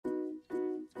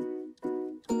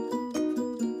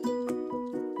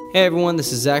Hey everyone,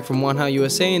 this is Zach from Wanhao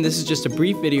USA, and this is just a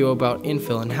brief video about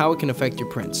infill and how it can affect your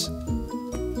prints.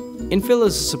 Infill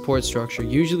is a support structure,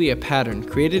 usually a pattern,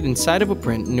 created inside of a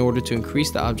print in order to increase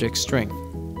the object's strength.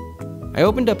 I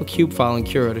opened up a cube file in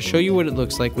Cura to show you what it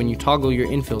looks like when you toggle your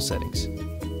infill settings.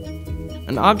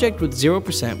 An object with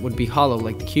 0% would be hollow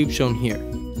like the cube shown here.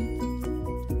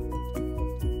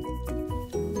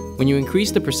 When you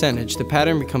increase the percentage, the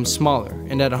pattern becomes smaller,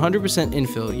 and at 100%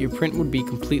 infill, your print would be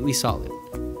completely solid.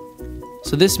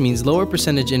 So this means lower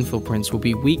percentage infill prints will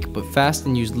be weak but fast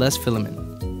and use less filament,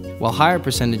 while higher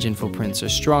percentage infill prints are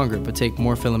stronger but take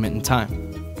more filament and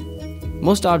time.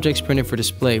 Most objects printed for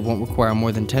display won't require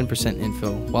more than 10%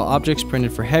 infill, while objects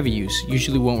printed for heavy use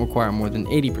usually won't require more than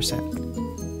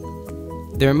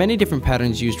 80%. There are many different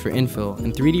patterns used for infill,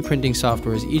 and 3D printing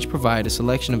softwares each provide a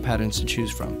selection of patterns to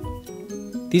choose from.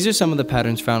 These are some of the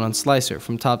patterns found on Slicer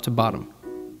from top to bottom: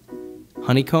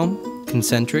 honeycomb,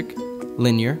 concentric,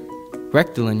 linear,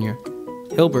 rectilinear,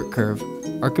 Hilbert curve,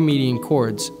 Archimedean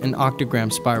chords, and octagram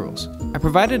spirals. I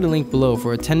provided a link below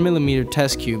for a 10mm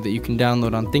test cube that you can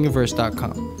download on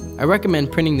thingiverse.com. I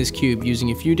recommend printing this cube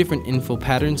using a few different infill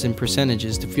patterns and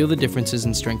percentages to feel the differences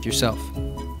in strength yourself.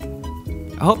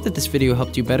 I hope that this video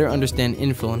helped you better understand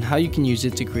infill and how you can use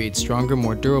it to create stronger,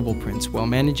 more durable prints while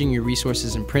managing your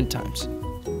resources and print times.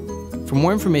 For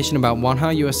more information about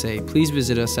Wanhao USA, please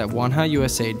visit us at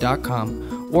wanhaousa.com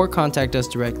or contact us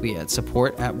directly at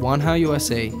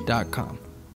support@wanhaousa.com.